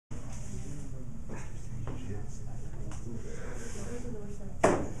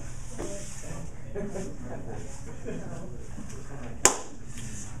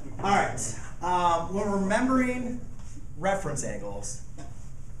All right. When remembering reference angles,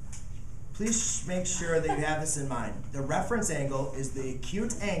 please make sure that you have this in mind. The reference angle is the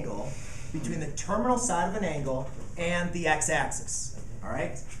acute angle between the terminal side of an angle and the x-axis. All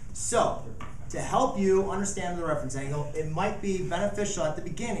right? So, to help you understand the reference angle, it might be beneficial at the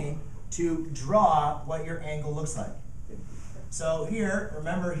beginning to draw what your angle looks like. So here,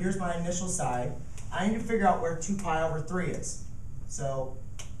 remember, here's my initial side. I need to figure out where 2 pi over 3 is. So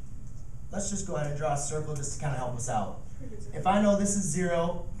let's just go ahead and draw a circle just to kind of help us out. If I know this is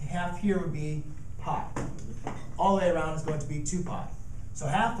 0, half here would be pi. All the way around is going to be 2 pi. So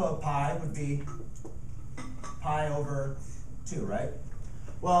half of pi would be pi over 2, right?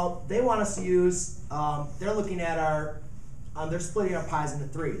 Well, they want us to use, they're looking at our, they're splitting our pi's into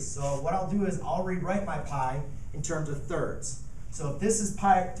 3s. So what I'll do is I'll rewrite my pi in terms of thirds. So if this is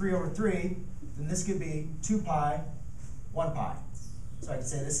pi 3 over 3, then this could be 2 pi, 1 pi. So I can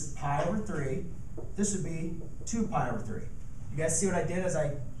say this is pi over 3. This would be 2 pi over 3. You guys see what I did as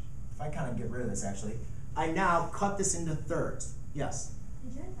if I kind of get rid of this actually, I now cut this into thirds. Yes?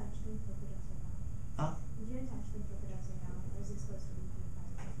 Did you intentionally flip it upside down? Huh? Did you intentionally flip it upside down, or is it supposed to be 3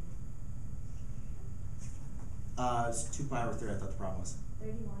 pi? It's 2 pi over 3, I thought the problem was.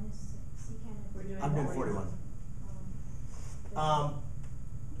 31 is 6. You can't. I'm doing 41.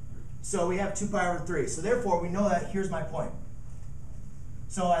 So we have 2 pi over 3. So therefore, we know that here's my point.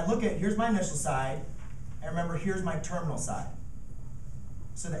 So I look at, here's my initial side, and remember, here's my terminal side.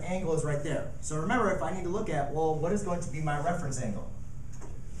 So the angle is right there. So remember, if I need to look at, well, what is going to be my reference angle?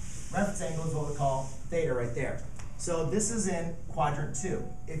 Reference angle is what we call theta right there. So this is in quadrant 2.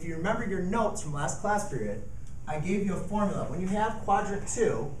 If you remember your notes from last class period, I gave you a formula. When you have quadrant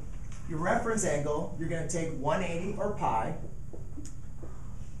 2, your reference angle, you're going to take 180 or pi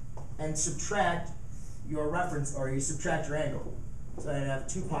and subtract your reference, or you subtract your angle. So I'd have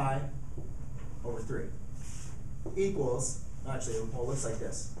 2 pi over 3 equals, actually, well, it looks like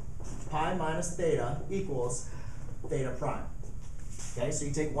this. Pi minus theta equals theta prime. Okay, so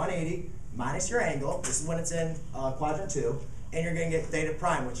you take 180 minus your angle, this is when it's in quadrant 2, and you're going to get theta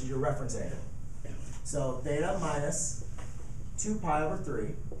prime, which is your reference angle. So theta minus 2 pi over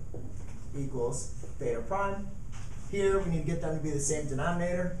 3 equals theta prime. Here, we need to get them to be the same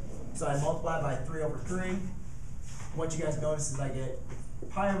denominator. So I multiply by 3 over 3. What you guys notice is I get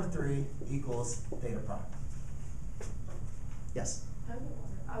pi over 3 equals theta prime. Yes?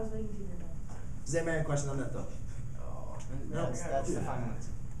 I was waiting to do that. Does anybody have a question on that though? No, that's the final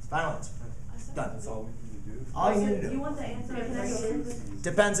answer. Final answer. Done. That's all we need to do. All you need to You do. want the answer?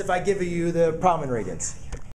 Depends if I give you the problem in radians.